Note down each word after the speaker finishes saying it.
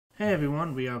Hey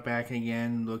everyone, we are back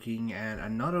again looking at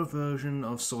another version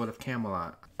of Sword of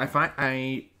Camelot.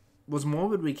 I was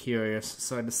morbidly curious,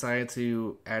 so I decided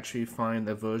to actually find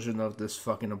a version of this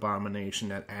fucking abomination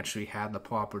that actually had the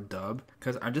proper dub.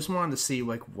 Because I just wanted to see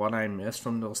like what I missed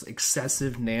from those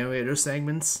excessive narrator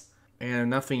segments. And if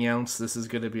nothing else, this is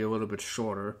going to be a little bit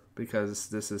shorter, because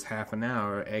this is half an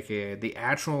hour, aka the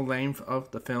actual length of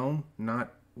the film,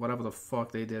 not whatever the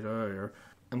fuck they did earlier.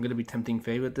 I'm going to be tempting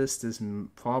fate with this. This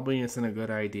probably isn't a good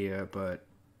idea, but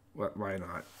why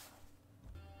not?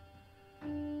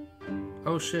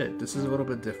 Oh shit, this is a little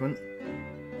bit different.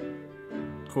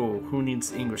 Cool, who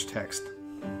needs English text?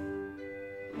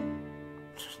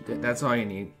 That's all you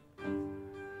need.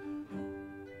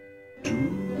 Do you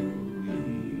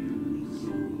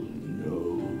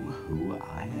know who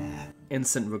I am?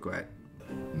 Instant regret.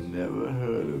 Never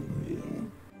heard of me.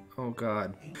 Oh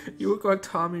god. You look like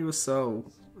Tommy Wiseau,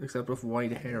 except with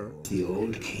white hair. The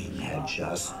old king had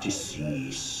just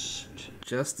deceased.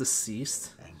 Just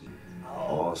deceased?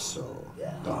 Also,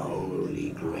 the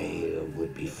Holy Grail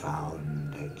would be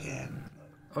found again.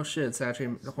 Oh shit, it's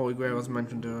actually the Holy Grail was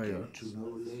mentioned earlier. To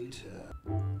know later.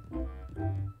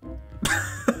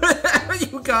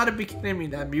 You gotta be kidding me,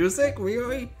 that music?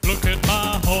 Really? Look at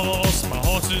my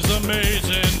horse is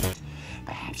amazing.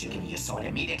 Perhaps you give me your sword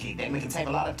immediately, then we can save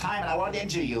a lot of time and I won't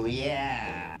injure you,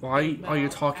 yeah. Why are you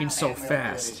talking so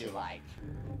fast?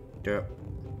 Derp.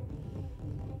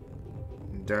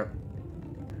 Derp.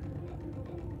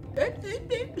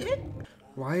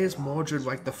 Why is Mordred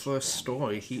like the first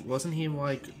story? Wasn't he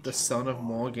like the son of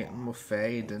Morgan Le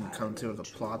Fay, didn't come to the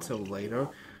plot till later?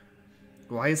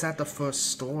 Why is that the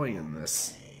first story in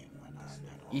this?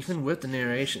 Even with the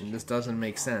narration, this doesn't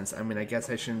make sense. I mean, I guess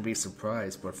I shouldn't be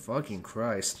surprised, but fucking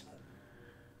Christ.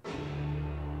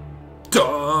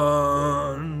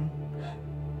 Done!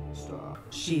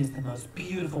 She is the most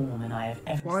beautiful woman I have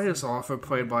ever Why is Arthur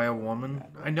played by a woman?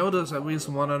 I know there's at least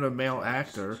one other male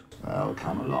actor. Well,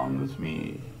 come along with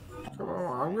me. Come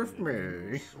along with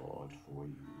me. Sword for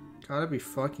you. Gotta be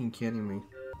fucking kidding me.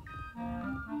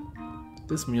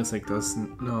 This music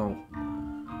doesn't... No.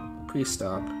 Please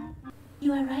stop.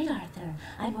 You are right, Arthur.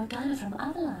 I'm Morgana from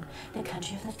Avalon, the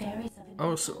country of the fairies of...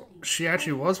 Oh, so she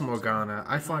actually was Morgana.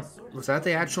 I thought... Was that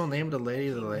the actual name of the Lady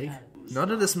of the Lake?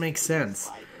 None of this makes sense.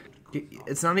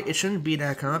 It's not... It shouldn't be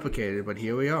that complicated, but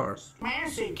here we are.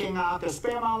 Mercy, King Arthur,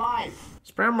 spare my life.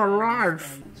 Spare my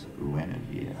life!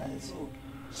 Guinevere.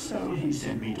 So he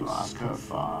sent me to ask her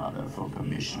father for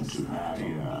permission to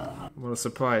marry her. What a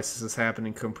surprise. This is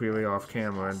happening completely off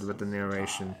camera and with the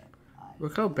narration.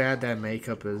 Look how bad that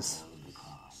makeup is.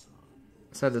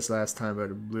 I said this last time, but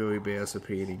it really bears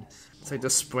repeating. It's like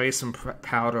just spray some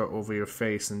powder over your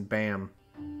face and bam.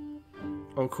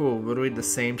 Oh cool, literally the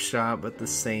same shot with the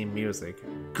same music.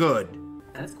 Good!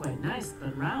 That's quite nice,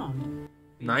 but round.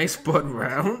 Nice but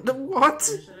round? What?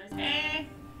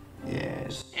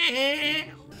 Yes.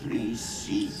 3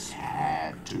 seats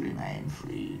had to remain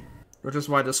free. Which is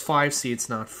why there's 5 seats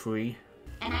not free.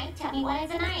 A knight? Tell me what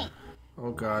is a knight?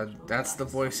 Oh god, that's the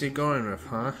voice you're going with,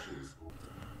 huh?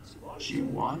 She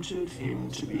wanted him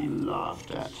to be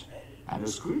laughed at, and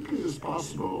as quickly as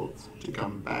possible to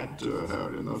come back to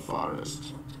her in the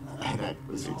forest. And that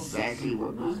was exactly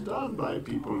what was done by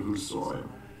people who saw him.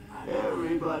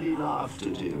 Everybody laughed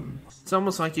at him. It's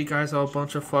almost like you guys are a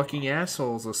bunch of fucking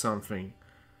assholes or something.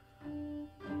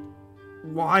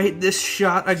 Why this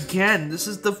shot again? This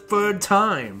is the 3rd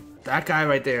time. That guy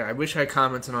right there, I wish I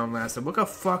commented on him last time. Look how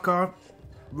fuck up.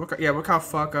 Look how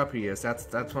fuck up he is. That's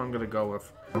what I'm gonna go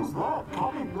with. He's not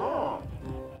coming there.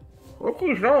 Look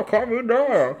who's not coming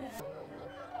there.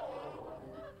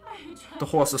 The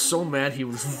horse is so mad he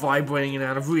was vibrating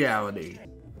out of reality.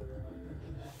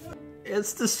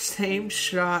 It's the same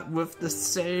shot with the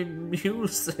same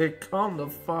music. Come the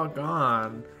fuck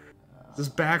on. This is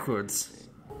backwards.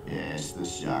 Yes,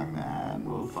 this young man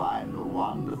will find a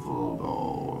wonderful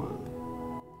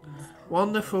bowl.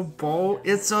 Wonderful bowl?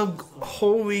 It's a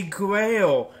holy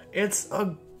grail. It's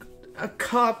a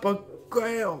cup of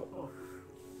grail.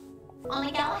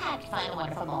 Only Galahad can find a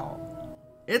wonderful bowl.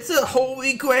 It's a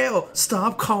holy grail.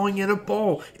 Stop calling it a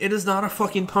bowl. It is not a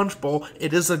fucking punch bowl.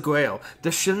 It is a grail.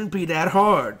 This shouldn't be that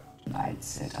hard. Night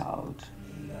set out.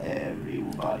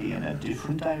 Everybody in a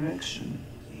different direction.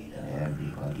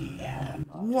 Everybody had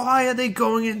a... Why are they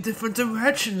going in different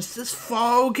directions? Just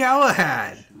follow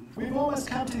Galahad. We've almost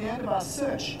come to the end of our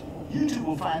search. You two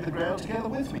will find the grail together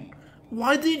with me.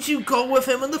 Why did you go with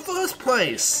him in the first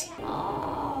place?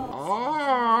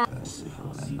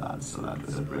 Merciful and Lancelot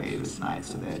were the bravest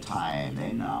knights of their time.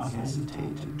 They now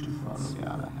hesitated to follow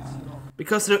Galahad.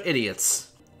 Because they're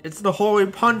idiots. It's the Holy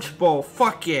Punch Bowl.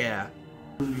 Fuck yeah.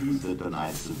 I believe that the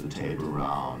Knights of the Table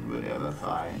Round would ever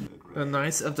find The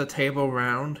Knights of the Table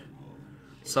Round.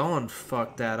 Someone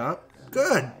fucked that up.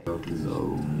 Good.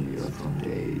 lonelier from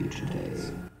day to day.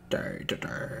 Day to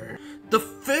day. The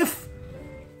 5th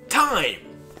time.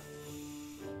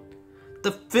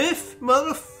 The 5th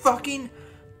motherfucking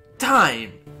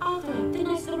time. Arthur, the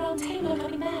Knights of the Round Table are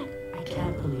coming back. I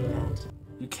can't believe that.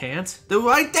 You can't? They're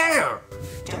right there.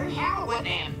 To hell with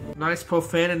him! Nice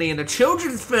profanity in a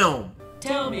children's film.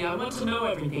 Tell me, I want to know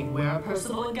everything. Where are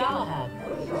Percival and Galahad?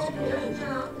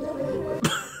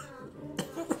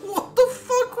 What the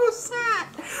fuck was that?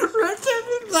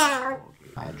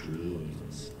 My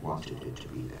dreams wanted it to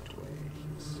be that way.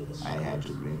 I had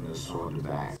to bring the sword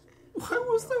back. Why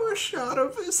was there a shot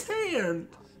of his hand?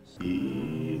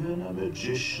 Even a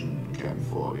magician can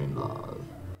fall in love.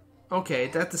 Okay,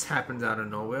 that just happened out of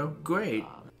nowhere. Great.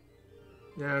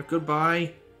 Yeah,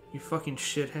 goodbye, you fucking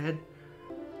shithead.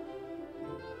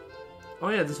 Oh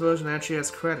yeah, this version actually has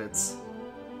credits.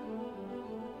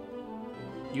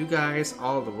 You guys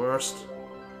are the worst.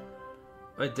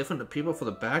 Like, different people for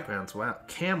the backgrounds. Wow.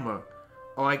 Camera.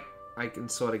 Oh, I can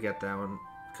sort of get that one.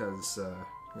 Because, you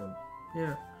know,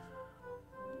 yeah.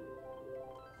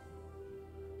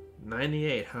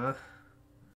 98, huh?